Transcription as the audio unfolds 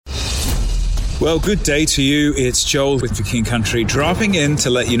Well, good day to you. It's Joel with The King Country, dropping in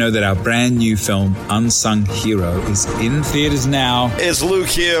to let you know that our brand new film, Unsung Hero, is in theaters now. It's Luke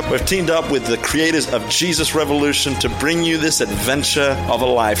here. We've teamed up with the creators of Jesus Revolution to bring you this adventure of a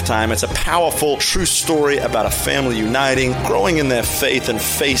lifetime. It's a powerful, true story about a family uniting, growing in their faith, and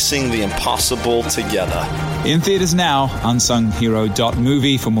facing the impossible together. In theaters now,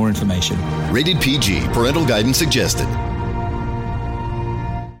 unsunghero.movie for more information. Rated PG. Parental guidance suggested.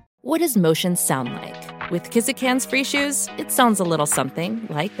 What does motion sound like? With Kizikans free shoes, it sounds a little something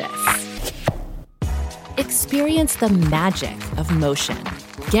like this. Experience the magic of motion.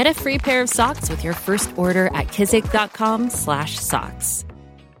 Get a free pair of socks with your first order at kizik.com/socks.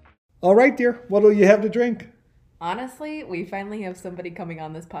 All right, dear. What'll you have to drink? Honestly, we finally have somebody coming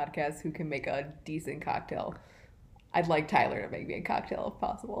on this podcast who can make a decent cocktail. I'd like Tyler to make me a cocktail if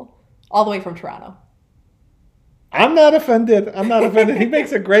possible. All the way from Toronto. I'm not offended. He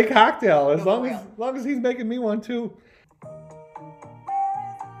makes a great cocktail as long as he's making me one too.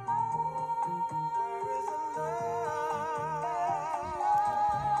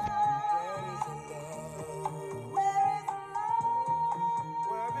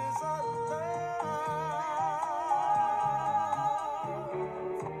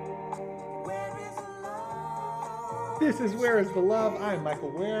 This is Where is the Love? I'm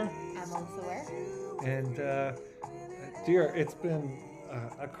Michael Ware. I'm also Ware. And dear, it's been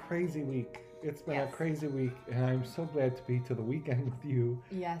a crazy week. A crazy week, and I'm so glad to be to the weekend with you.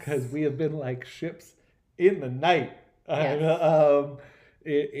 Yes. Because we have been like ships in the night. Yes.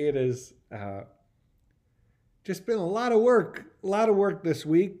 It is just been a lot of work this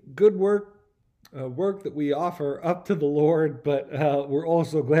week. Good work. Work that we offer up to the Lord, but we're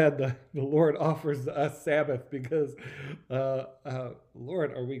also glad the Lord offers us Sabbath because,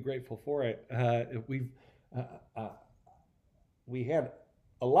 Lord, are we grateful for it? We had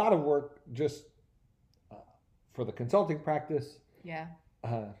a lot of work just for the consulting practice. Yeah.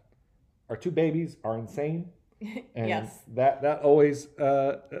 Our two babies are insane. And yes. That always,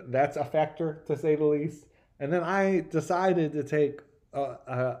 that's a factor, to say the least. And then I decided to take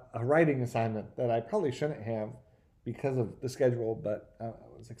a writing assignment that I probably shouldn't have because of the schedule, but I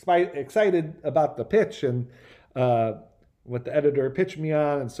was excited about the pitch and what the editor pitched me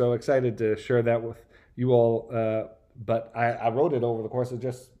on, and so excited to share that with you all. But I wrote it over the course of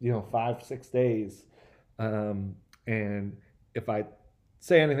just 5-6 days, and if I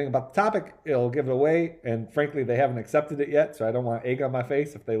say anything about the topic, it'll give it away. And frankly, they haven't accepted it yet, so I don't want egg on my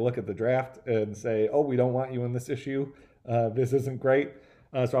face if they look at the draft and say, "Oh, we don't want you in this issue. This isn't great."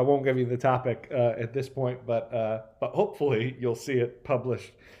 So I won't give you the topic at this point, but hopefully you'll see it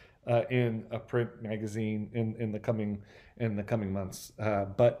published in a print magazine in the coming months.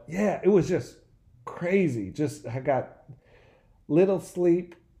 But yeah, it was just crazy. I got little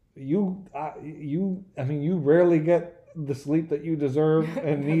sleep. You rarely get the sleep that you deserve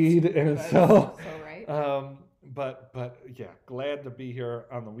and need, and so right. But yeah, glad to be here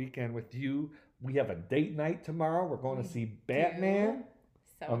on the weekend with you. We have a date night tomorrow. We're going to see Batman.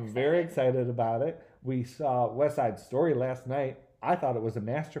 I'm very excited about it. We saw West Side Story last night. I thought it was a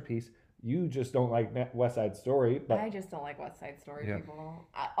masterpiece. You just don't like West Side Story. But I just don't like West Side Story people.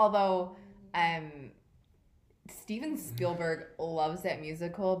 Although Steven Spielberg loves that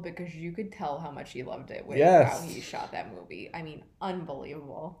musical because you could tell how much he loved it with how he shot that movie. I mean,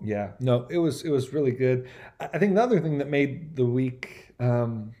 unbelievable. Yeah. No, it was really good. I think the other thing that made the week...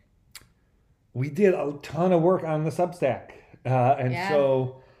 we did a ton of work on the Substack.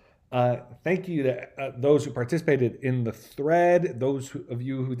 So thank you to those who participated in the thread, those of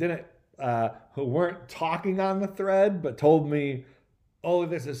you who didn't, who weren't talking on the thread, but told me, "Oh,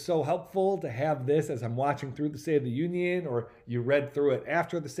 this is so helpful to have this as I'm watching through the State of the Union," or you read through it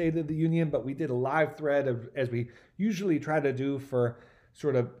after the State of the Union. But we did a live thread as we usually try to do for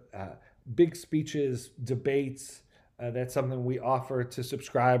sort of big speeches, debates. That's something we offer to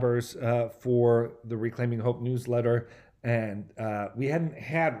subscribers for the Reclaiming Hope newsletter. And we hadn't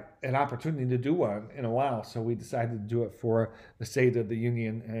had an opportunity to do one in a while, so we decided to do it for the State of the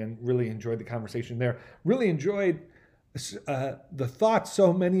Union and really enjoyed the conversation there. Really enjoyed the thoughts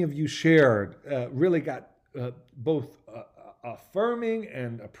so many of you shared. Really got both affirming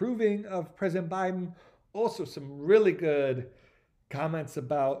and approving of President Biden. Also some really good comments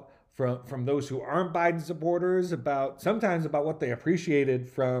from those who aren't Biden supporters sometimes about what they appreciated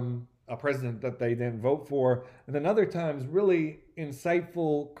from a president that they didn't vote for, and then other times really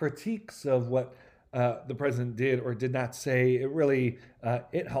insightful critiques of what the president did or did not say. It really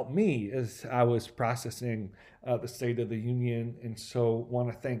it helped me as I was processing the State of the Union, and so want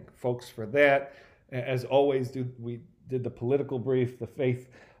to thank folks for that. As always, we did the political brief, the faith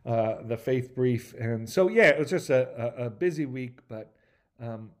the faith brief. And so, yeah, it was just a busy week, but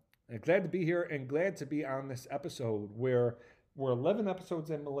glad to be here and glad to be on this episode where we're 11 episodes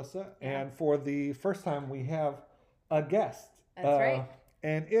in, Melissa, and for the first time we have a guest. That's right.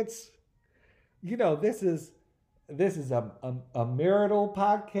 And it's, this is a marital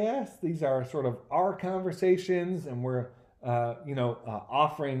podcast. These are sort of our conversations, and we're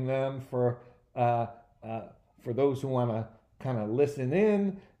offering them for those who want to kind of listen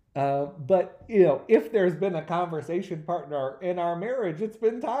in. But if there's been a conversation partner in our marriage, it's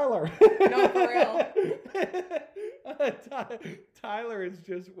been Tyler. No, for real. Tyler is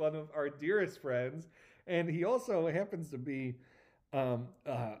just one of our dearest friends, and he also happens to be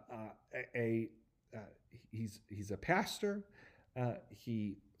he's a pastor.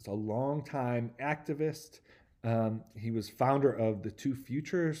 He's a longtime activist. He was founder of the Two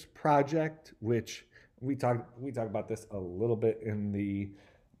Futures Project, which we talk about this a little bit in the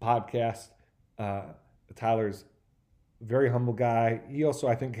podcast. Tyler's a very humble guy. He also,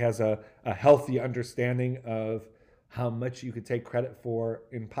 I think, has a healthy understanding of how much you could take credit for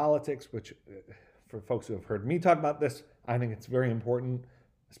in politics, which for folks who have heard me talk about this, I think it's very important,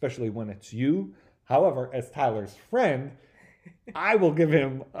 especially when it's you. However, as Tyler's friend, I will give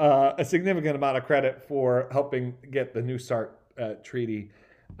him a significant amount of credit for helping get the New START treaty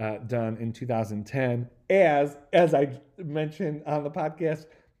done in 2010. As I mentioned on the podcast,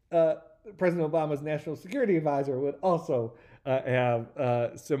 President Obama's national security advisor would also have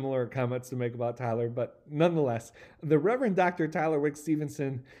similar comments to make about Tyler. But nonetheless, the Reverend Dr. Tyler Wicks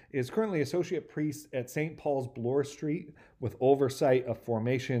Stevenson is currently associate priest at St. Paul's Bloor Street with oversight of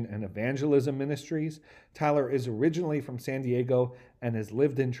formation and evangelism ministries. Tyler is originally from San Diego and has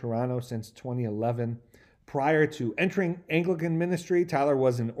lived in Toronto since 2011. Prior to entering Anglican ministry, Tyler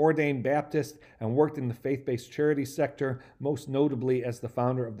was an ordained Baptist and worked in the faith-based charity sector, most notably as the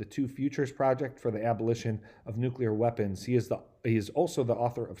founder of the Two Futures Project for the abolition of nuclear weapons. He is also the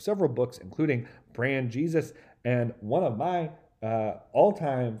author of several books, including Brand Jesus, and one of my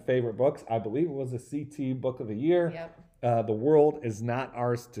all-time favorite books, I believe it was a CT Book of the Year. Yep. The World is Not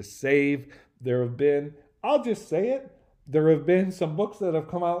Ours to Save. I'll just say it, there have been some books that have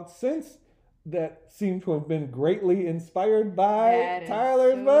come out since that seem to have been greatly inspired by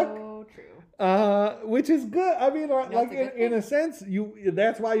Tyler's book. True. Which is good. I mean, in a sense,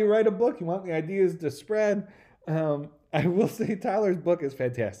 that's why you write a book. You want the ideas to spread. I will say Tyler's book is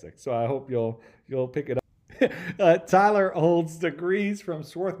fantastic, so I hope you'll pick it up. Tyler holds degrees from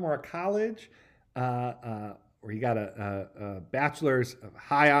Swarthmore College, where he got a bachelor's of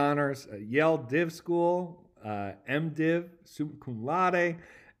high honors, a Yale Div School, MDiv, summa cum laude,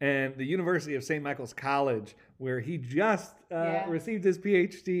 and the University of St. Michael's College, where he just received his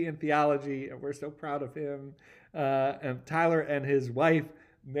PhD in theology, and we're so proud of him. And Tyler and his wife,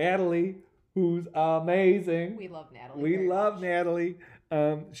 Natalie, who's amazing. We love Natalie. We love Natalie.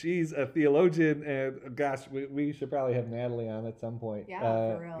 She's a theologian, and gosh, we should probably have Natalie on at some point. Yeah,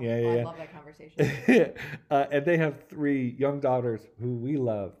 for real. I love that conversation. And they have 3 young daughters who we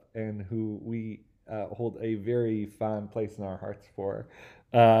love and who we hold a very fond place in our hearts for.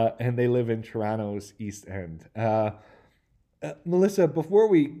 And they live in Toronto's East End. Melissa, before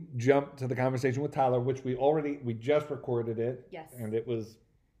we jump to the conversation with Tyler, which we just recorded it. Yes. And it was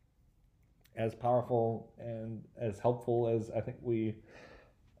as powerful and as helpful as I think we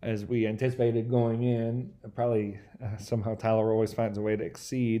anticipated going in. Probably somehow Tyler always finds a way to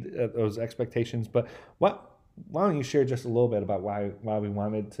exceed those expectations. But why don't you share just a little bit about why we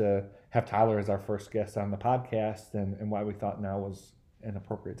wanted to have Tyler as our first guest on the podcast and why we thought now was an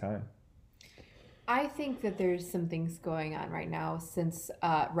appropriate time? I think that there's some things going on right now since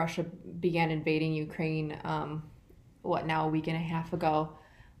Russia began invading Ukraine, a week and a half ago,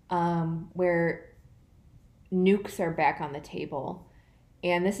 where nukes are back on the table.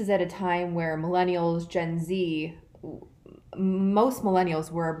 And this is at a time where millennials, Gen Z, most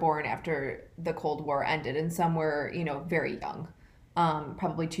millennials were born after the Cold War ended, and some were, very young,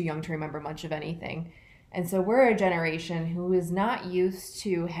 probably too young to remember much of anything. And so we're a generation who is not used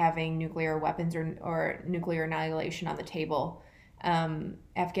to having nuclear weapons or nuclear annihilation on the table.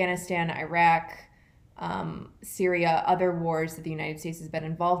 Afghanistan, Iraq, Syria, other wars that the United States has been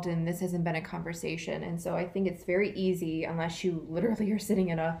involved in, this hasn't been a conversation. And so I think it's very easy, unless you literally are sitting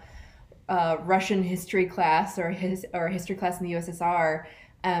in a Russian history class or a history class in the USSR,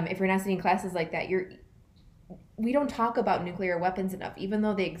 if you're not sitting in classes like that, we don't talk about nuclear weapons enough, even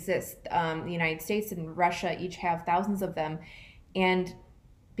though they exist. The United States and Russia each have thousands of them. And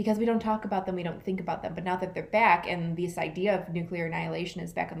because we don't talk about them, we don't think about them. But now that they're back and this idea of nuclear annihilation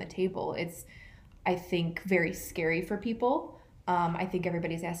is back on the table, it's, I think, very scary for people. I think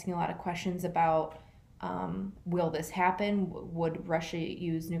everybody's asking a lot of questions about, will this happen? Would Russia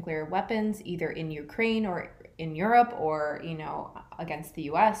use nuclear weapons either in Ukraine or in Europe, or, against the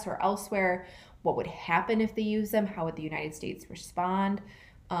US or elsewhere? What would happen if they use them? How would the United States respond?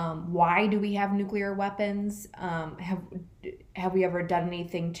 Why do we have nuclear weapons? Have we ever done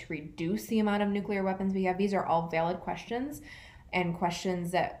anything to reduce the amount of nuclear weapons we have? These are all valid questions, and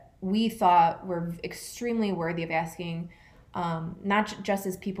questions that we thought were extremely worthy of asking, not just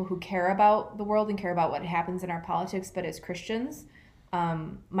as people who care about the world and care about what happens in our politics, but as Christians.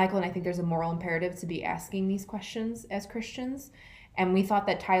 Michael and I think there's a moral imperative to be asking these questions as Christians. And we thought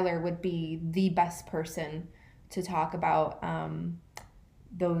that Tyler would be the best person to talk about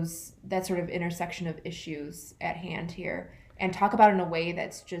that sort of intersection of issues at hand here, and talk about it in a way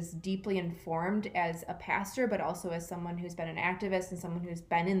that's just deeply informed as a pastor, but also as someone who's been an activist and someone who's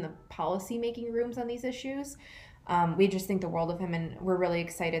been in the policy making rooms on these issues. We just think the world of him, and we're really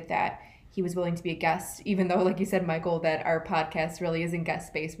excited that he was willing to be a guest, even though, like you said, Michael, that our podcast really isn't guest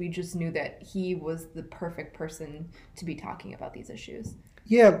space. We just knew that he was the perfect person to be talking about these issues.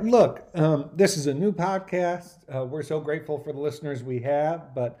 Yeah, look, this is a new podcast. We're so grateful for the listeners we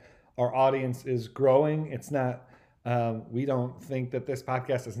have, but our audience is growing. It's not, we don't think that this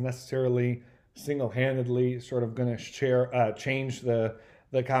podcast is necessarily single-handedly sort of going to change the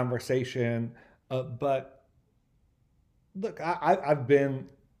conversation. But look,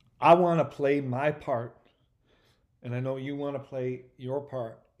 I want to play my part, and I know you want to play your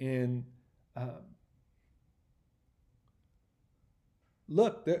part in,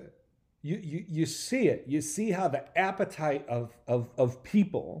 look, you see it. You see how the appetite of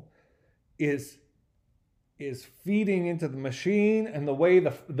people is feeding into the machine, and the way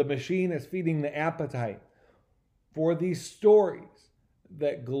the machine is feeding the appetite for these stories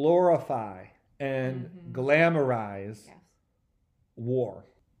that glorify and glamorize war.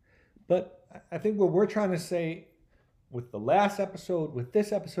 But I think what we're trying to say with the last episode, with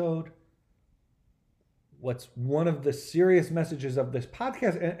this episode, what's one of the serious messages of this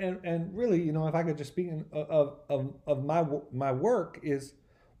podcast, and really, if I could just speak of my work, is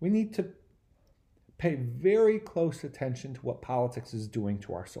we need to pay very close attention to what politics is doing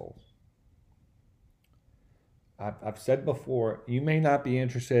to our souls. I've said before, you may not be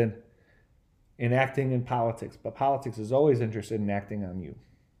interested in acting in politics, but politics is always interested in acting on you.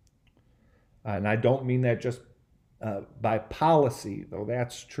 And I don't mean that just by policy, though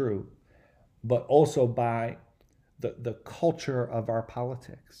that's true, but also by the culture of our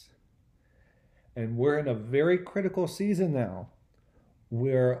politics. And we're in a very critical season now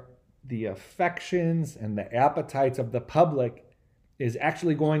where the affections and the appetites of the public is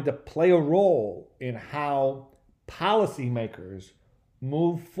actually going to play a role in how policymakers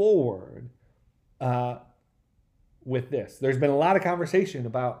move forward with this. There's been a lot of conversation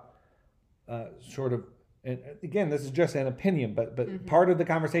about and again, this is just an opinion, but part of the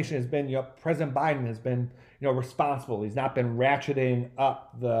conversation has been, President Biden has been, responsible. He's not been ratcheting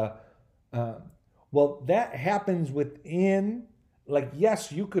up the, well, that happens within,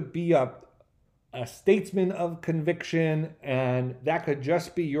 yes, you could be a statesman of conviction, and that could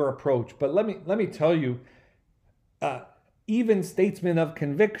just be your approach. But let me tell you, even statesmen of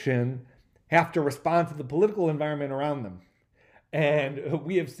conviction have to respond to the political environment around them. And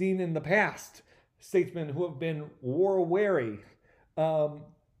we have seen in the past statesmen who have been war weary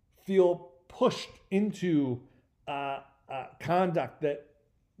feel pushed into conduct that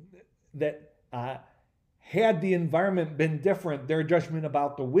had the environment been different, their judgment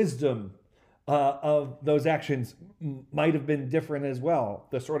about the wisdom of those actions might have been different as well.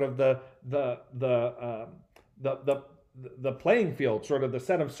 The sort of the playing field, sort of the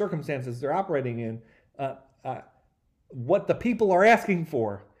set of circumstances they're operating in. What the people are asking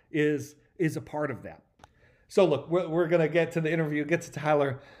for is a part of that. So look, we're going to get to the interview, get to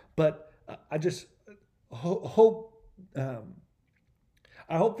Tyler, but I just hope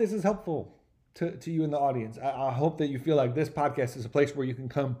this is helpful to you in the audience. I hope that you feel like this podcast is a place where you can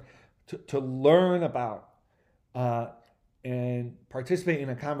come to learn about and participate in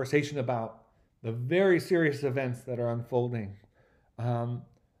a conversation about the very serious events that are unfolding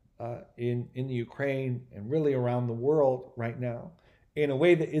in the Ukraine and really around the world right now, in a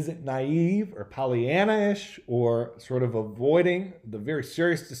way that isn't naive or Pollyanna-ish or sort of avoiding the very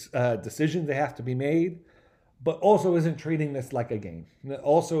serious decisions that have to be made, but also isn't treating this like a game.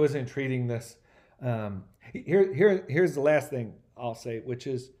 Also isn't treating this. Here's the last thing I'll say, which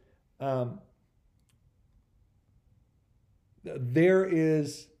is there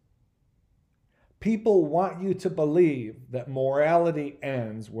is. People want you to believe that morality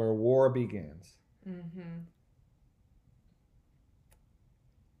ends where war begins.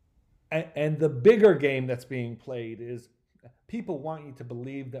 And the bigger game that's being played is people want you to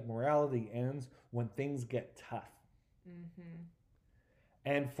believe that morality ends when things get tough. Mm-hmm.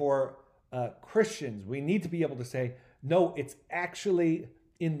 And for Christians, we need to be able to say, no, it's actually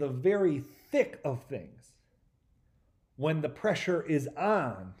in the very thick of things, when the pressure is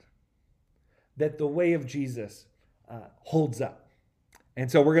on, that the way of Jesus holds up. And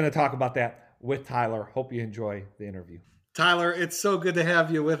so we're going to talk about that with Tyler. Hope you enjoy the interview. Tyler, it's so good to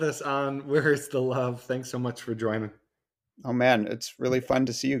have you with us on Where's the Love. Thanks so much for joining. Oh man, it's really fun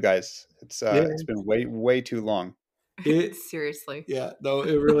to see you guys. It's been way too long. Seriously. Yeah, no,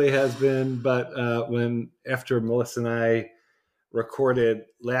 it really has been. But after Melissa and I recorded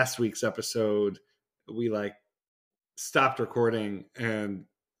last week's episode, we stopped recording, and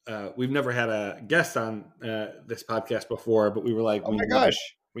we've never had a guest on this podcast before, but we were like, oh my gosh.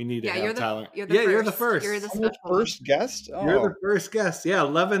 We need to have Tyler. You're the first. You're the first guest. Oh. You're the first guest. Yeah,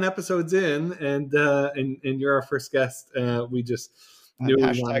 11 episodes in, and you're our first guest. We just knew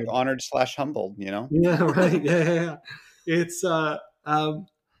hashtag honored/humbled. You know. Yeah. Right. Yeah. It's. I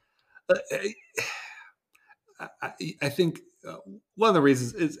think one of the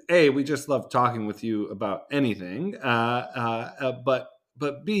reasons is we just love talking with you about anything. But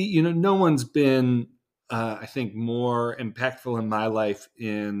B, no one's been. I think more impactful in my life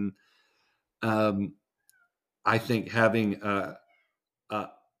in, I think having a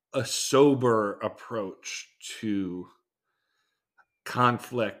sober approach to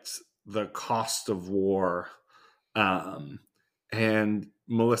conflict, the cost of war, and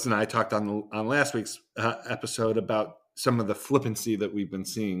Melissa and I talked on last week's episode about some of the flippancy that we've been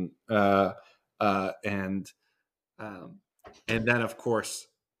seeing, and then of course.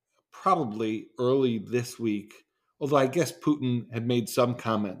 Probably early this week, although I guess Putin had made some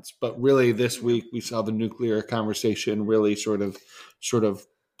comments, but really this week we saw the nuclear conversation really sort of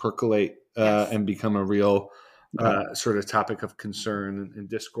percolate and become a real sort of topic of concern and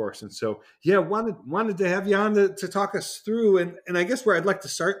discourse. And so, wanted to have you on to talk us through. And I guess where I'd like to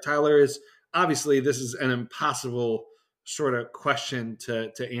start, Tyler, is obviously this is an impossible sort of question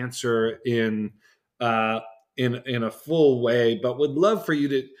to answer in a full way, but would love for you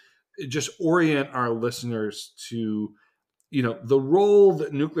to just orient our listeners to, the role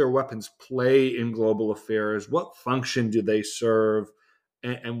that nuclear weapons play in global affairs. What function do they serve,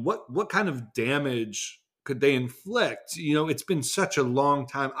 and what kind of damage could they inflict? It's been such a long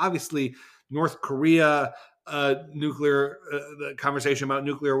time. Obviously, North Korea, the conversation about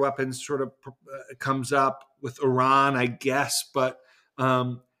nuclear weapons sort of comes up with Iran, I guess, but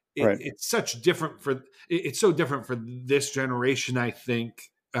right. It's so different for this generation, I think.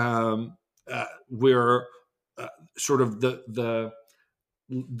 Where sort of the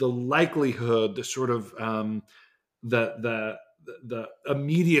likelihood, the sort of the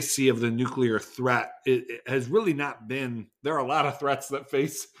immediacy of the nuclear threat, it has really not been. There are a lot of threats that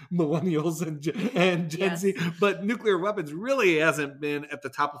face millennials and Gen Z, but nuclear weapons really hasn't been at the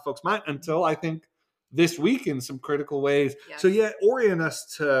top of folks' mind until I think this week in some critical ways. Yes. So orient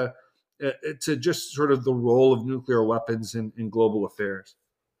us to just sort of the role of nuclear weapons in global affairs.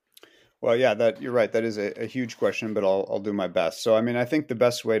 Well, you're right. That is a huge question, but I'll do my best. So, I think the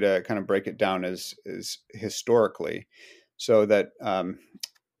best way to kind of break it down is historically, so that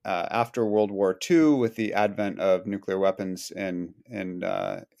after World War II, with the advent of nuclear weapons in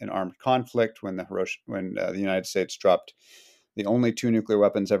armed conflict, when the United States dropped the only 2 nuclear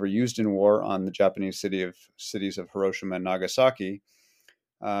weapons ever used in war on the Japanese cities of Hiroshima and Nagasaki,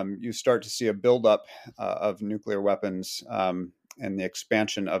 you start to see a buildup of nuclear weapons. And the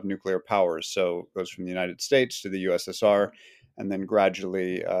expansion of nuclear powers. So it goes from the United States to the USSR, and then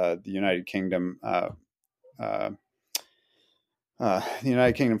gradually the United Kingdom,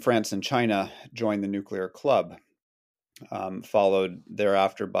 France, and China joined the nuclear club, followed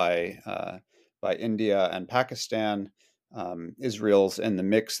thereafter by India and Pakistan. Israel's in the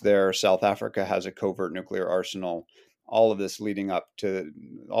mix there. South Africa has a covert nuclear arsenal. All of this leading up to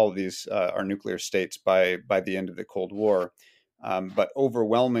all of these are nuclear states by the end of the Cold War. But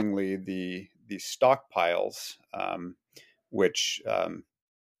overwhelmingly, the stockpiles, which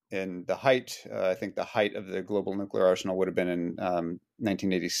in the height, I think the height of the global nuclear arsenal would have been in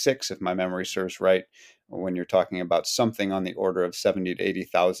 1986, if my memory serves right, when you're talking about something on the order of 70 to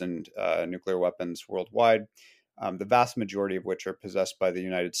 80,000 nuclear weapons worldwide, the vast majority of which are possessed by the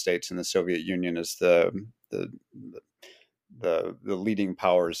United States and the Soviet Union as the leading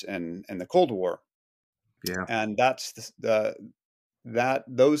powers in the Cold War. Yeah, and that's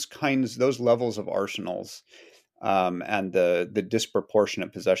those levels of arsenals, and the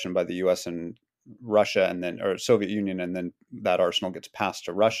disproportionate possession by the U.S. and Russia and then, or Soviet Union, and then that arsenal gets passed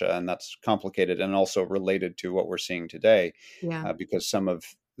to Russia, and that's complicated and also related to what we're seeing today, because some of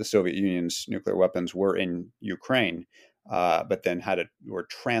the Soviet Union's nuclear weapons were in Ukraine, but then were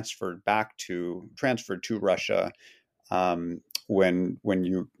transferred to Russia when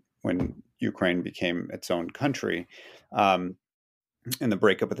Ukraine became its own country, in the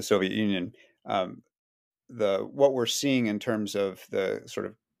breakup of the Soviet Union. What we're seeing in terms of the sort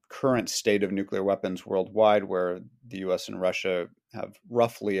of current state of nuclear weapons worldwide, where the U.S. and Russia have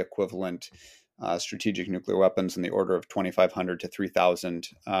roughly equivalent strategic nuclear weapons in the order of 2,500 to 3,000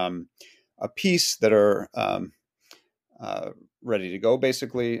 a piece that are ready to go,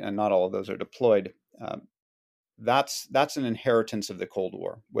 basically, and not all of those are deployed. That's an inheritance of the Cold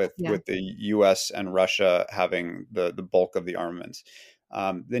War, with the U.S. and Russia having the bulk of the armaments.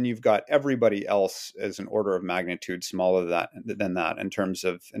 Then you've got everybody else as an order of magnitude smaller than that in terms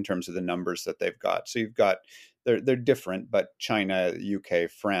of the numbers that they've got. So you've got they're different, but China, UK,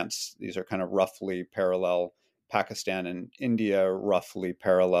 France, these are kind of roughly parallel. Pakistan and India roughly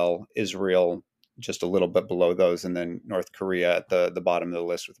parallel. Israel just a little bit below those, and then North Korea at the bottom of the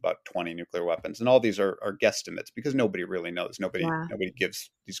list with about 20 nuclear weapons. And all these are guesstimates, because nobody really knows. Nobody gives,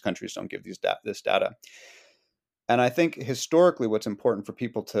 these countries don't give this data. And I think historically what's important for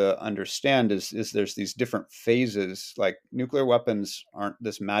people to understand is there's these different phases. Like, nuclear weapons aren't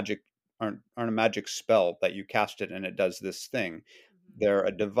a magic spell that you cast it and it does this thing. They're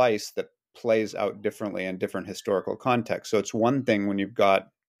a device that plays out differently in different historical contexts. So it's one thing when you've got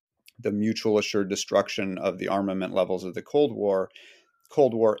the mutual assured destruction of the armament levels of the Cold War.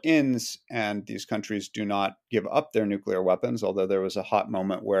 Cold War ends and these countries do not give up their nuclear weapons, although there was a hot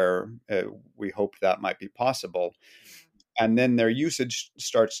moment where we hoped that might be possible. And then their usage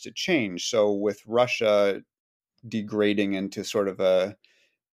starts to change. So with Russia degrading into sort of a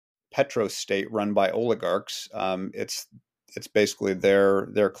petrostate run by oligarchs, it's basically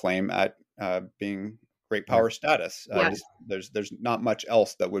their claim at being great power status. There's not much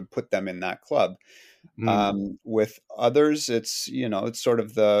else that would put them in that club. With others, it's sort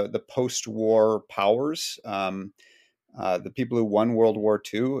of the post-war powers, the people who won World War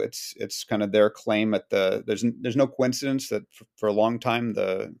II. It's kind of their claim at there's no coincidence that for a long time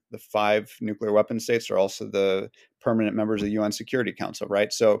the 5 nuclear weapon states are also the permanent members of the UN Security Council,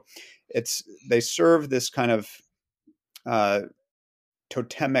 right? So they serve this kind of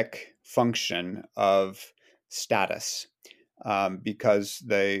totemic function of status, because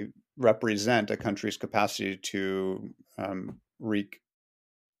they represent a country's capacity to wreak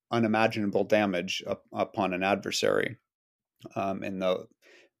unimaginable damage upon an adversary.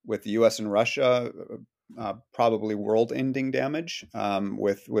 With the U.S. and Russia, probably world-ending damage.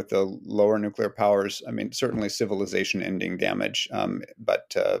 With the lower nuclear powers, I mean, certainly civilization-ending damage,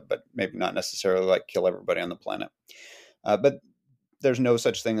 but maybe not necessarily like kill everybody on the planet. But there's no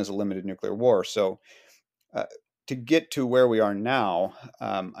such thing as a limited nuclear war. So to get to where we are now,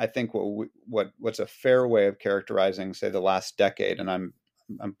 I think what's a fair way of characterizing, say, the last decade, and I'm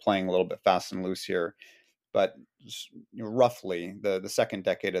playing a little bit fast and loose here, but roughly the second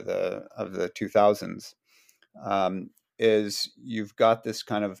decade of the 2000s, is you've got this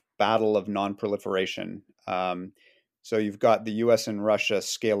kind of battle of non-proliferation. So you've got the U.S. and Russia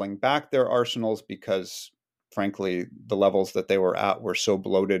scaling back their arsenals because, frankly, the levels that they were at were so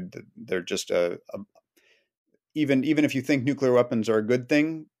bloated that they're just even if you think nuclear weapons are a good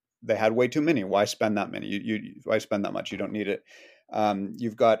thing, they had way too many. Why spend that many? Why spend that much? You don't need it.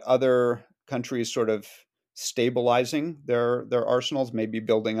 You've got other countries sort of stabilizing their arsenals, maybe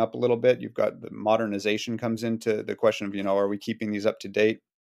building up a little bit. You've got the modernization comes into the question of, are we keeping these up to date?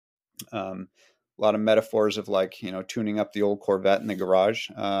 A lot of metaphors of like, tuning up the old Corvette in the garage.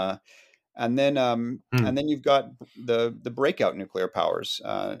 And then you've got the breakout nuclear powers,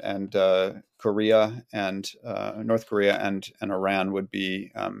 and Korea and North Korea and Iran would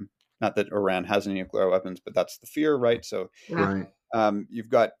be, not that Iran has any nuclear weapons, but that's the fear, right? So you've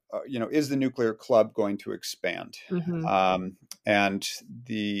got, is the nuclear club going to expand? And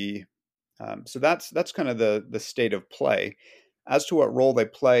so that's kind of the state of play. As to what role they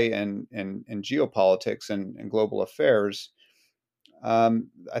play in geopolitics and global affairs,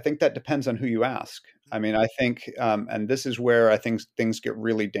 I think that depends on who you ask. I mean, I think, and this is where I think things get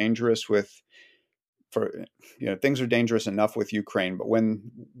really dangerous things are dangerous enough with Ukraine, but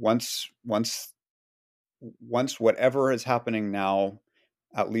once whatever is happening now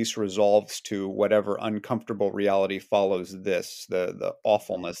at least resolves to whatever uncomfortable reality follows this, the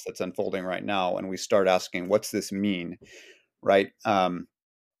awfulness that's unfolding right now, and we start asking, what's this mean, right?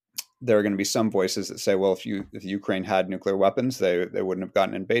 There are going to be some voices that say, well, if Ukraine had nuclear weapons, they wouldn't have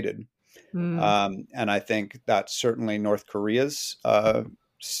gotten invaded. And I think that's certainly North Korea's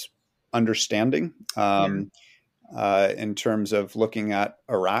understanding in terms of looking at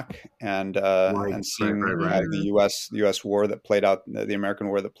Iraq and seeing the U.S. war that played out, the American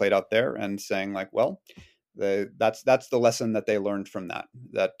war that played out there, and saying like, well, that's the lesson that they learned from that.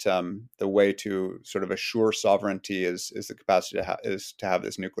 That the way to sort of assure sovereignty is the capacity to have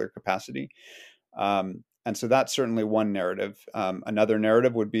this nuclear capacity. And so that's certainly one narrative. Another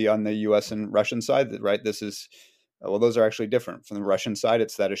narrative would be on the U.S. and Russian side, that, right, this is, well, those are actually different. From the Russian side,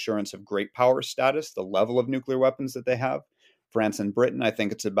 it's that assurance of great power status, the level of nuclear weapons that they have. France and Britain, I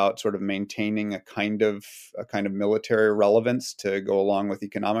think it's about sort of maintaining a kind of military relevance to go along with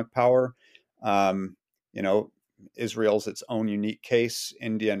economic power. Israel's its own unique case.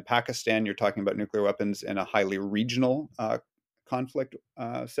 India and Pakistan, you're talking about nuclear weapons in a highly regional conflict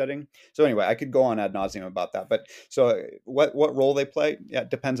setting. So anyway, I could go on ad nauseum about that. But so what role they play? Yeah, it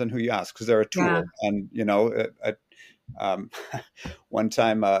depends on who you ask, because they're a tool. Yeah. And one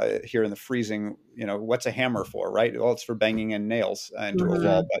time here in the freezing, what's a hammer for, right? Well, it's for banging in nails into a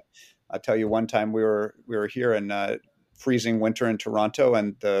wall. But I'll tell you, one time we were here in freezing winter in Toronto,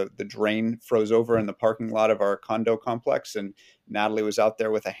 and the drain froze over in the parking lot of our condo complex, and Natalie was out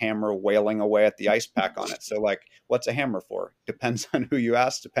there with a hammer wailing away at the ice pack on it. So like, what's a hammer for? Depends on who you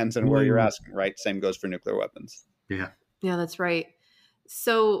ask, depends on where you're asking, right? Same goes for nuclear weapons. Yeah, that's right.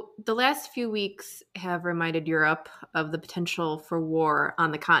 So the last few weeks have reminded Europe of the potential for war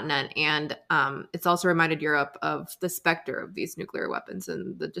on the continent. And it's also reminded Europe of the specter of these nuclear weapons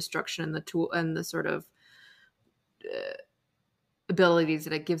and the destruction and the tool and the sort of abilities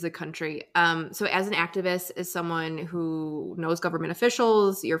that it gives a country. So as an activist, as someone who knows government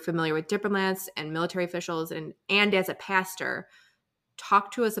officials, you're familiar with diplomats and military officials, and as a pastor,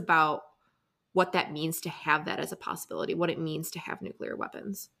 talk to us about what that means to have that as a possibility, what it means to have nuclear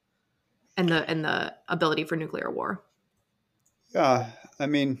weapons and the ability for nuclear war. Yeah, I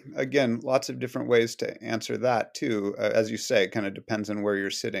mean, again, lots of different ways to answer that too. As you say, it kind of depends on where you're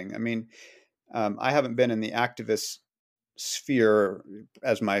sitting. I mean, I haven't been in the activist sphere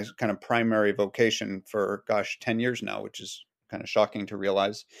as my kind of primary vocation for 10 years now, which is kind of shocking to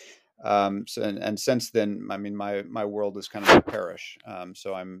realize. And since then, I mean, my world is kind of a parish.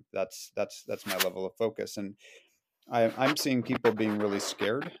 So that's my level of focus, and I'm seeing people being really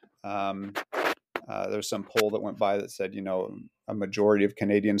scared. There's some poll that went by that said, a majority of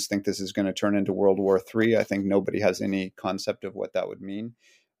Canadians think this is going to turn into World War III. I think nobody has any concept of what that would mean.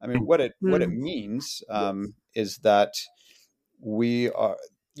 I mean, what it means is that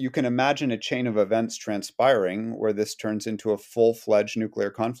you can imagine a chain of events transpiring where this turns into a full-fledged nuclear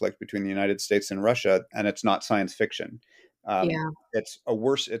conflict between the United States and Russia, and it's not science fiction. It's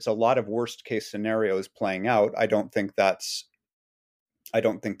a lot of worst case scenarios playing out. I don't think that's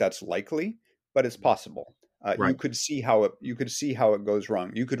likely, but it's possible. Right. You could see how it goes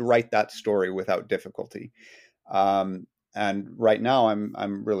wrong. You could write that story without difficulty. And right now,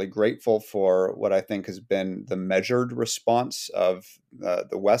 I'm really grateful for what I think has been the measured response of the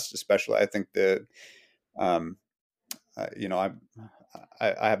West, especially. I think I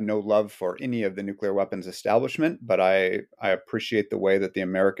have no love for any of the nuclear weapons establishment, but I appreciate the way that the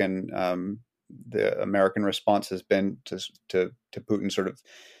American response has been to Putin sort of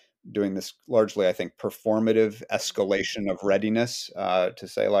doing this largely, I think, performative escalation of readiness to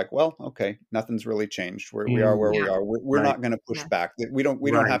say like, well, okay, nothing's really changed. We are where we are. We're not going to push back. We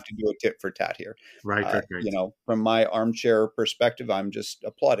don't have to do a tit for tat here. Right. From my armchair perspective, I'm just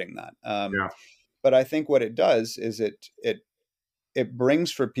applauding that. But I think what it does is it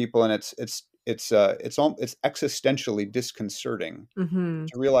brings for people, and it's existentially disconcerting to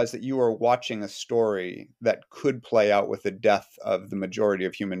realize that you are watching a story that could play out with the death of the majority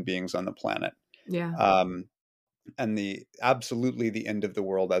of human beings on the planet. Yeah. And absolutely the end of the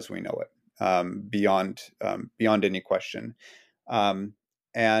world as we know it, beyond any question. And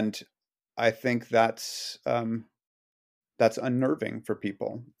I think that's unnerving for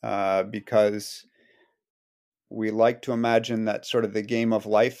people because we like to imagine that sort of the game of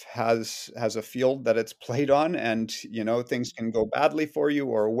life has a field that it's played on, and things can go badly for you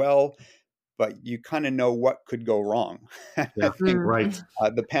or well, but you kind of know what could go wrong. I think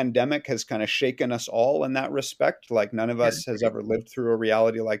the pandemic has kind of shaken us all in that respect. Like none of us has ever lived through a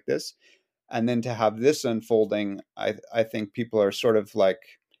reality like this, and then to have this unfolding, I think people are sort of like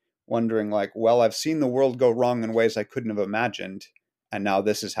wondering, like, well, I've seen the world go wrong in ways I couldn't have imagined, and now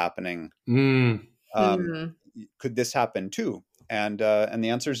this is happening. Could this happen too? And the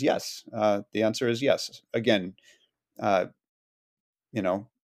answer is yes. The answer is yes. Again,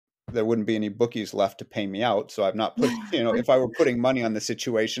 there wouldn't be any bookies left to pay me out. So I've not put, if I were putting money on the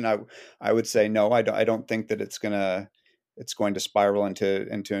situation, I would say no. I don't think that it's going to spiral into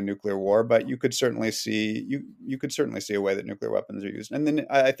a nuclear war. But you could certainly see a way that nuclear weapons are used. And then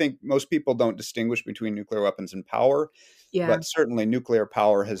I think most people don't distinguish between nuclear weapons and power. Yeah. But certainly nuclear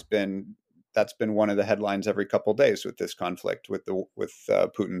power that's been one of the headlines every couple of days with this conflict with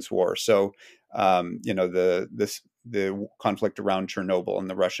Putin's war. So the conflict around Chernobyl and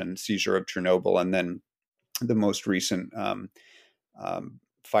the Russian seizure of Chernobyl, and then the most recent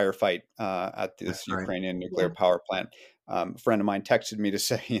firefight at this Ukrainian nuclear power plant. A friend of mine texted me to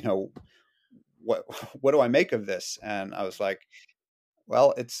say, what do I make of this? And I was like,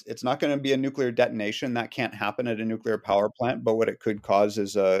 well, it's not going to be a nuclear detonation. That can't happen at a nuclear power plant. But what it could cause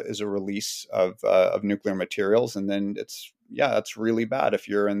is a release of nuclear materials, and then that's really bad if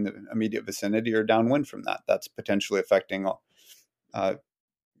you're in the immediate vicinity or downwind from that. That's potentially affecting all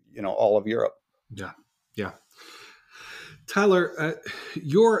of Europe. Yeah. Tyler,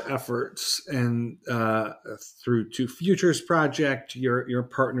 your efforts and through Two Futures Project, your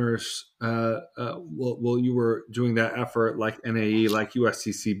partners, while you were doing that effort, like NAE, like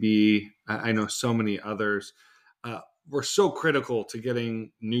USCCB, I know so many others, were so critical to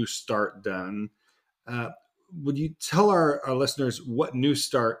getting New START done. Would you tell our listeners what New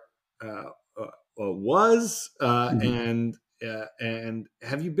START was, and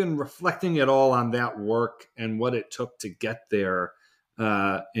have you been reflecting at all on that work and what it took to get there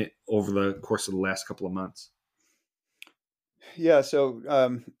over the course of the last couple of months? Yeah,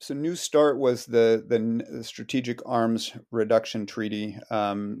 so New START was the Strategic Arms Reduction Treaty.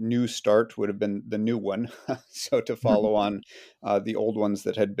 New START would have been the new one, so to follow on the old ones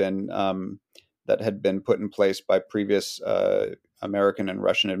that had been put in place by previous American and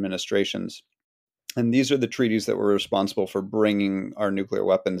Russian administrations. And these are the treaties that were responsible for bringing our nuclear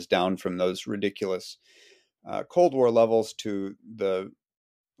weapons down from those ridiculous Cold War levels to the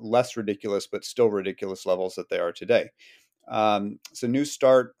less ridiculous, but still ridiculous levels that they are today. So New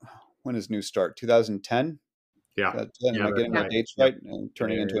START, when is New START? 2010? Yeah. Am I getting my dates right and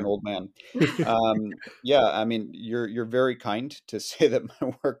turning into an old man? I mean, you're very kind to say that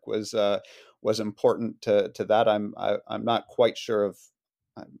my work was important to that. I'm not quite sure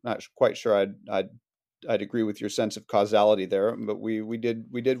I'd agree with your sense of causality there, but we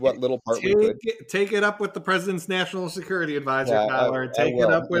did what little part we could. Take it up with the president's national security advisor, Tyler. Take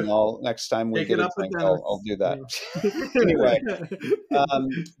it up with next time we get a drink, I'll do that. Anyway,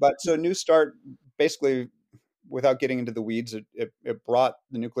 but so New START, basically, without getting into the weeds, it brought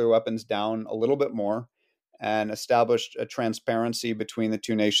the nuclear weapons down a little bit more and established a transparency between the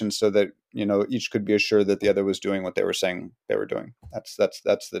two nations so that each could be assured that the other was doing what they were saying they were doing. That's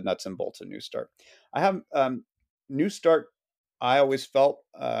the nuts and bolts of New START. I have New START. I always felt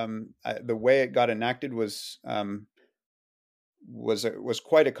the way it got enacted was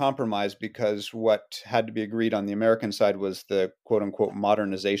quite a compromise, because what had to be agreed on the American side was the quote unquote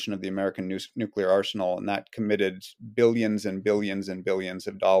modernization of the American nuclear arsenal, and that committed billions and billions and billions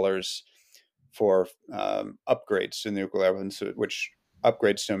of dollars for upgrades to nuclear weapons, which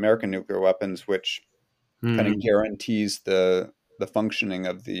upgrades to American nuclear weapons, which kind of guarantees the functioning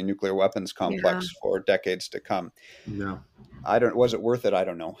of the nuclear weapons complex for decades to come. No, was it worth it? I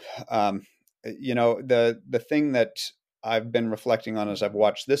don't know. The thing that I've been reflecting on as I've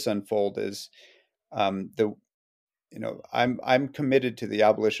watched this unfold is I'm committed to the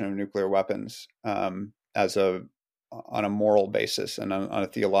abolition of nuclear weapons on a moral basis and on a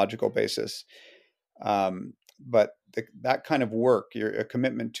theological basis. But that kind of work, a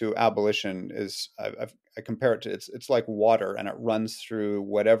commitment to abolition is, I compare it to, it's like water, and it runs through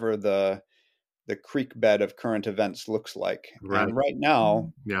whatever the creek bed of current events looks like. Right. And right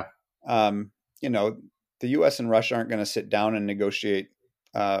now, the U.S. and Russia aren't going to sit down and negotiate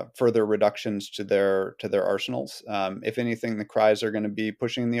further reductions to their arsenals. If anything, the cries are going to be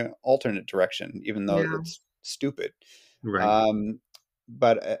pushing in the alternate direction, even though it's stupid. Right.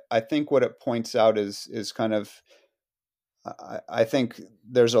 But I think what it points out is kind of, I think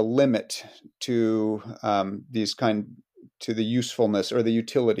there's a limit to to the usefulness or the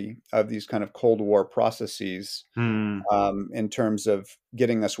utility of these kind of Cold War processes in terms of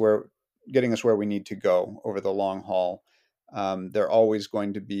getting us where we need to go over the long haul. They're always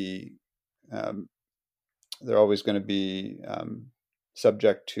going to be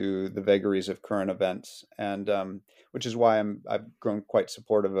subject to the vagaries of current events, and which is why I've grown quite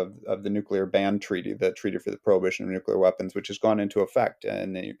supportive of the Nuclear Ban Treaty, the Treaty for the Prohibition of Nuclear Weapons, which has gone into effect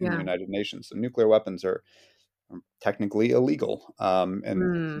in the United Nations. So nuclear weapons are technically illegal,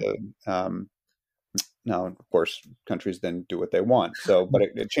 Now, of course, countries then do what they want. So, but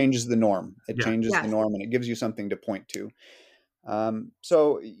it changes the norm. It changes the norm, and it gives you something to point to.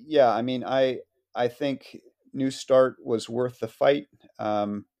 So yeah, I mean, I think New START was worth the fight.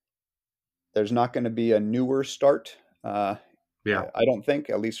 There's not going to be a newer START. I don't think,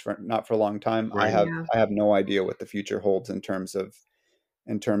 at least not for a long time. Right. I have no idea what the future holds in terms of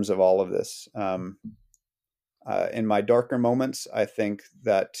all of this. In my darker moments, I think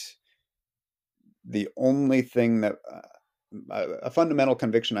that the only thing that a fundamental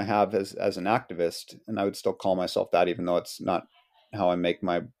conviction I have as an activist, and I would still call myself that, even though it's not how I make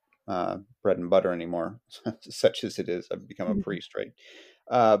my bread and butter anymore, such as it is. I've become a priest, right?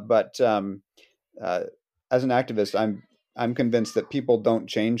 But as an activist, I'm convinced that people don't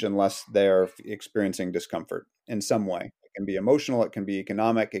change unless they're experiencing discomfort in some way. It can be emotional, it can be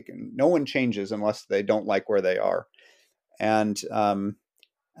economic. No one changes unless they don't like where they are, and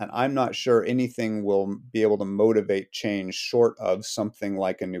I'm not sure anything will be able to motivate change short of something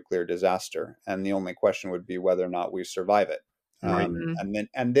like a nuclear disaster. And the only question would be whether or not we survive it.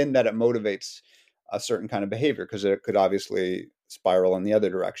 And then that it motivates a certain kind of behavior, because it could obviously spiral in the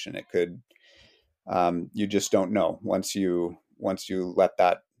other direction. It could, you just don't know once you let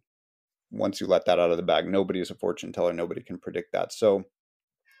that out of the bag. Nobody is a fortune teller. Nobody can predict that. So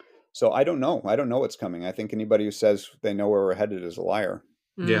I don't know. I don't know what's coming. I think anybody who says they know where we're headed is a liar.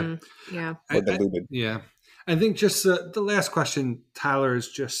 Yeah. Or deluded. I think just the last question, Tyler, is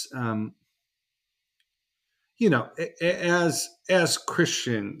just, as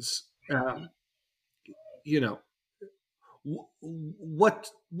Christians, what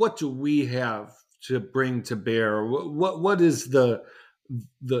do we have to bring to bear? What is the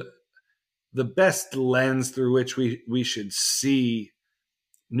best lens through which we should see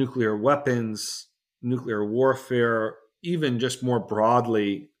nuclear weapons, nuclear warfare, even just more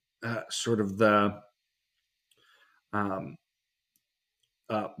broadly, sort of the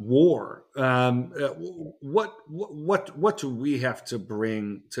war? What do we have to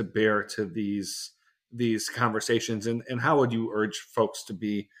bring to bear to these conversations, and how would you urge folks to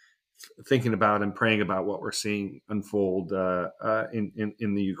be thinking about and praying about what we're seeing unfold in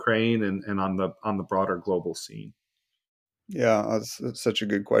the Ukraine and on the broader global scene? Yeah, that's such a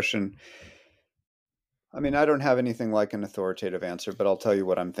good question. I mean, I don't have anything like an authoritative answer, but I'll tell you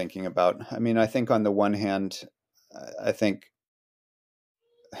what I'm thinking about. I mean, I think on the one hand, I think,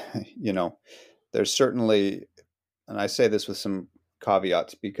 there's certainly, and I say this with some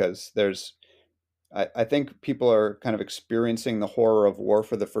caveats, because I think people are kind of experiencing the horror of war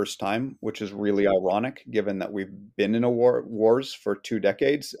for the first time, which is really ironic, given that we've been in wars for 2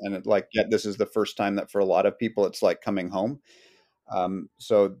 decades, and yet this is the first time that for a lot of people it's like coming home.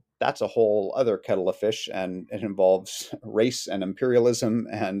 So that's a whole other kettle of fish, and it involves race and imperialism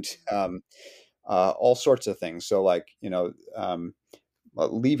and all sorts of things. So,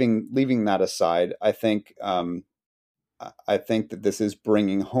 leaving that aside, I think that this is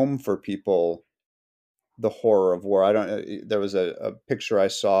bringing home for people the horror of war. There was a picture I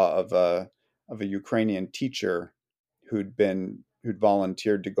saw of a Ukrainian teacher who'd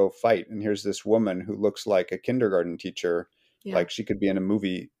volunteered to go fight, and here's this woman who looks like a kindergarten teacher. Yeah. Like she could be in a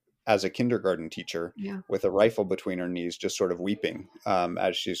movie as a kindergarten teacher, with a rifle between her knees, just sort of weeping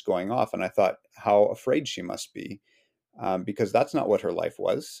as she's going off. And I thought how afraid she must be, because that's not what her life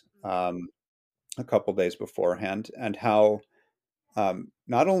was a couple days beforehand, and how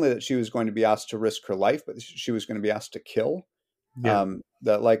not only that she was going to be asked to risk her life, but she was going to be asked to kill.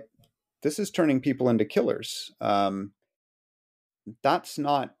 This is turning people into killers. That's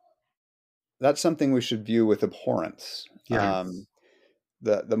something we should view with abhorrence.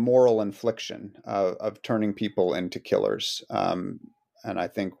 The moral infliction of turning people into killers. And I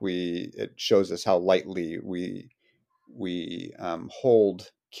think it shows us how lightly we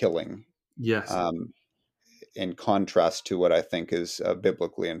hold killing. Yes. In contrast to what I think is a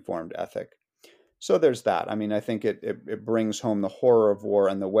biblically informed ethic. So there's that. I mean, I think it brings home the horror of war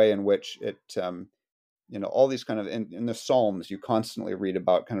and the way in which it, all these kind of, in the Psalms, you constantly read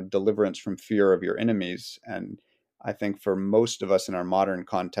about kind of deliverance from fear of your enemies. And I think for most of us in our modern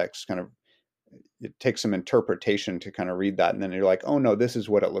context, kind of, it takes some interpretation to kind of read that. And then you're like, oh no, this is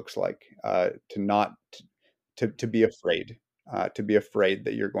what it looks like to be afraid,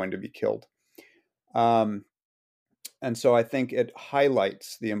 that you're going to be killed. And so I think it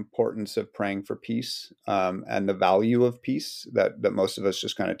highlights the importance of praying for peace, and the value of peace that most of us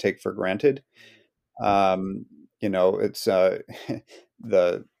just kind of take for granted. It's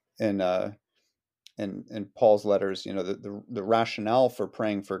in Paul's letters, the rationale for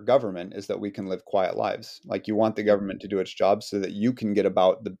praying for government is that we can live quiet lives. Like, you want the government to do its job so that you can get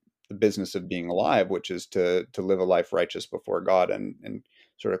about the the business of being alive, which is to live a life righteous before God and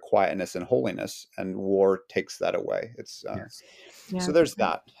sort of quietness and holiness. And war takes that away. It's so there's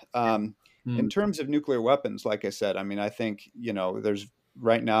that. In terms of nuclear weapons, like I said, I mean, I think, there's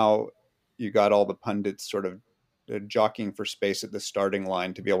right now you got all the pundits sort of jockeying for space at the starting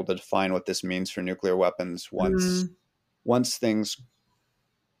line to be able to define what this means for nuclear weapons once things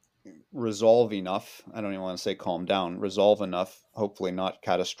resolve enough. I don't even want to say calm down, resolve enough, hopefully not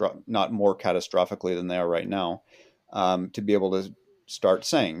more catastrophically than they are right now, to be able to start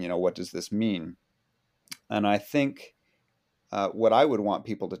saying, what does this mean? And I think what I would want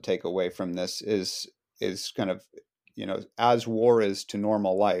people to take away from this is kind of, as war is to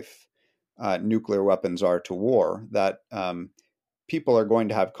normal life, nuclear weapons are to war, that people are going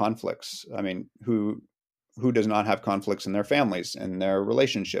to have conflicts. I mean, who does not have conflicts in their families and their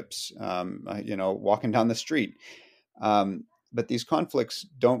relationships, walking down the street. But these conflicts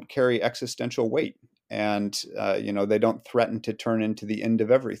don't carry existential weight, and, they don't threaten to turn into the end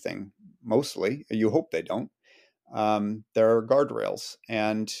of everything. Mostly, you hope they don't. There are guardrails,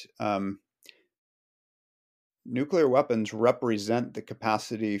 and nuclear weapons represent the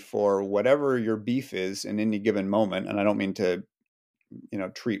capacity for whatever your beef is in any given moment. And I don't mean to,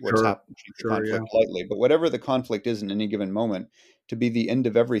 treat what's happening, the conflict lightly, but whatever the conflict is in any given moment, to be the end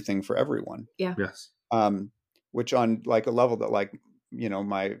of everything for everyone. Yeah. Yes. Which on like a level that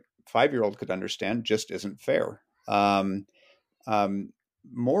my 5-year-old could understand just isn't fair.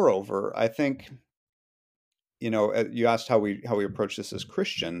 Moreover, I think, you asked how we approach this as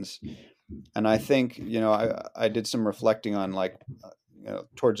Christians. And I think, I did some reflecting on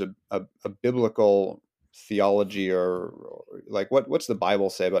towards a biblical theology, or like what's the Bible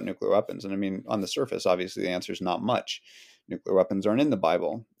say about nuclear weapons? And I mean, on the surface, obviously the answer is not much. Nuclear weapons aren't in the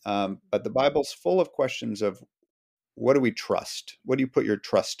Bible. But the Bible's full of questions of, what do we trust? What do you put your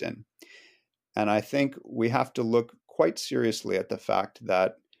trust in? And I think we have to look quite seriously at the fact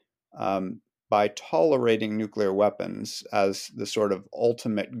that by tolerating nuclear weapons as the sort of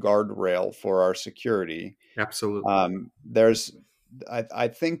ultimate guardrail for our security, absolutely, I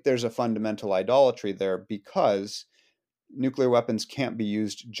think there's a fundamental idolatry there, because nuclear weapons can't be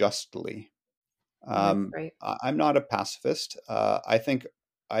used justly. Right. I'm not a pacifist. I think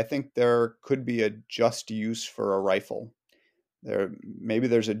there could be a just use for a rifle. Maybe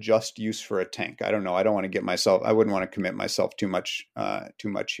there's a just use for a tank. I don't know. I wouldn't want to commit myself too much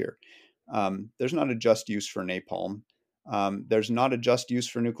here. There's not a just use for napalm. There's not a just use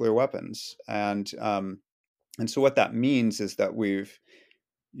for nuclear weapons. And so what that means is that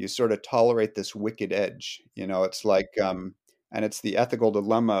you sort of tolerate this wicked edge. It's like, and it's the ethical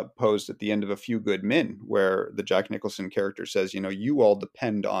dilemma posed at the end of A Few Good Men, where the Jack Nicholson character says, you all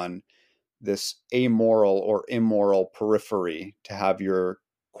depend on this amoral or immoral periphery to have your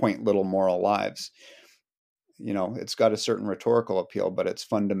quaint little moral lives. It's got a certain rhetorical appeal, but it's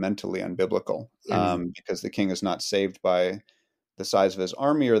fundamentally unbiblical, because the king is not saved by the size of his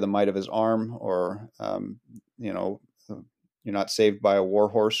army or the might of his arm, or, you're not saved by a war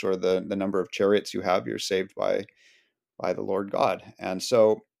horse or the number of chariots you have. You're saved by the Lord God. And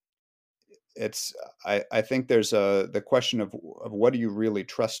so I think there's the question of what are you really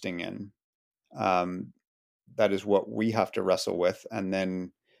trusting in? That is what we have to wrestle with, and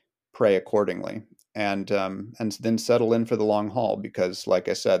then pray accordingly, and then settle in for the long haul, because, like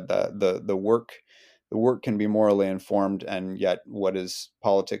I said, the work can be morally informed, and yet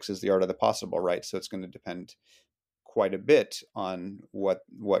politics is the art of the possible, right? So it's going to depend quite a bit on what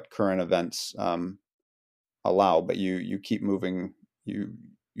current events allow, but you keep moving,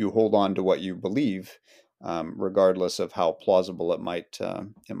 you hold on to what you believe, regardless of how plausible it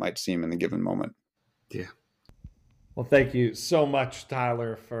might seem in the given moment. Yeah. Well, thank you so much,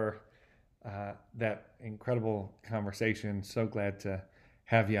 Tyler, for that incredible conversation. So glad to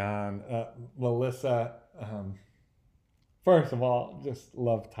have you on. Melissa, first of all, just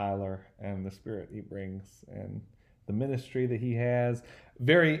love Tyler and the spirit he brings and the ministry that he has.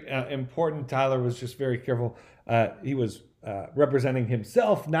 Very important. Tyler was just very careful. He was representing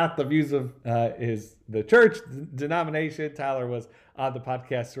himself, not the views of the church denomination. Tyler was on the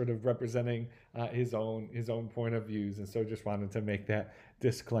podcast sort of representing his own point of views, and so just wanted to make that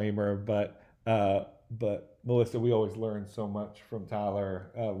disclaimer. But Melissa, we always learn so much from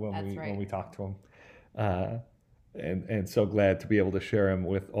Tyler when we talk to him, and so glad to be able to share him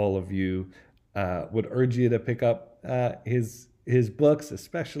with all of you. Would urge you to pick up his books,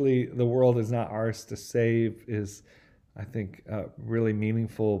 especially "The World Is Not Ours to Save" is, I think, a really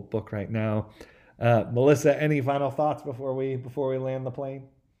meaningful book right now. Melissa, any final thoughts before we land the plane?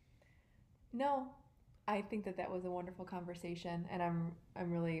 No, I think that was a wonderful conversation, and I'm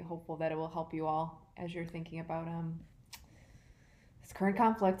really hopeful that it will help you all as you're thinking about this current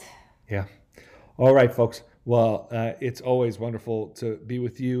conflict. Yeah. All right, folks. Well, it's always wonderful to be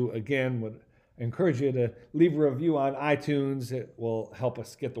with you again. Would encourage you to leave a review on iTunes. It will help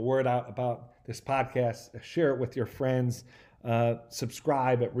us get the word out about this podcast. Share it with your friends.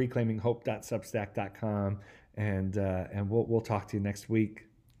 Subscribe at reclaiminghope.substack.com, and we'll talk to you next week.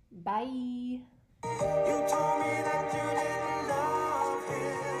 Bye. You told me that you didn't